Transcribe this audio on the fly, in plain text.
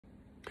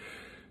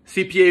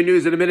CPA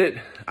news in a minute.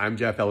 I'm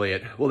Jeff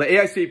Elliott. Well, the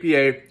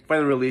AICPA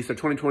finally released the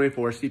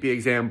 2024 CPA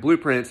Exam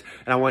Blueprints,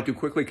 and I want to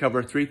quickly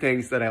cover 3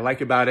 things that I like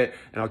about it,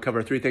 and I'll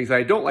cover 3 things that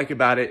I don't like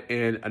about it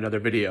in another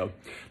video.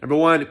 Number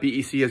 1,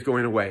 BEC is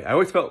going away. I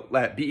always felt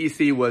that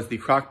BEC was the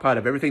crockpot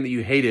of everything that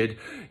you hated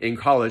in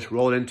college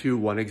rolled into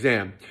one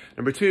exam.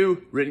 Number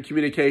 2, written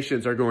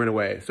communications are going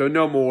away. So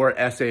no more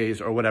essays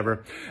or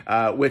whatever,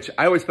 which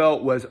I always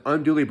felt was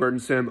unduly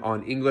burdensome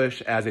on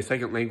English as a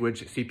second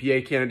language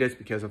CPA candidates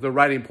because of the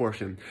writing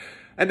portion.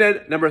 And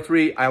then number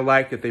 3, I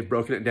like that they've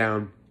broken it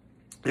down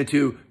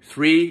into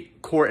 3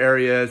 core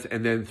areas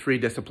and then 3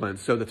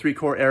 disciplines. So the 3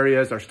 core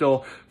areas are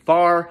still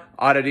FAR,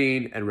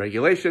 auditing, and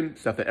regulation,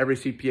 stuff that every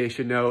CPA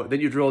should know.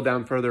 Then you drill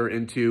down further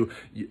into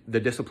the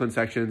discipline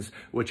sections,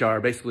 which are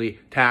basically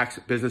tax,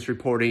 business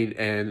reporting,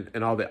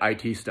 and all the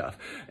IT stuff.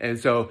 And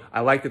so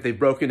I like that they've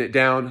broken it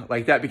down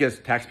like that because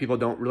tax people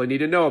don't really need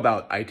to know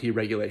about IT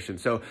regulation.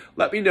 So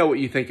let me know what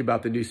you think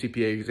about the new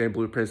CPA exam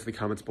blueprints in the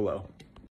comments below.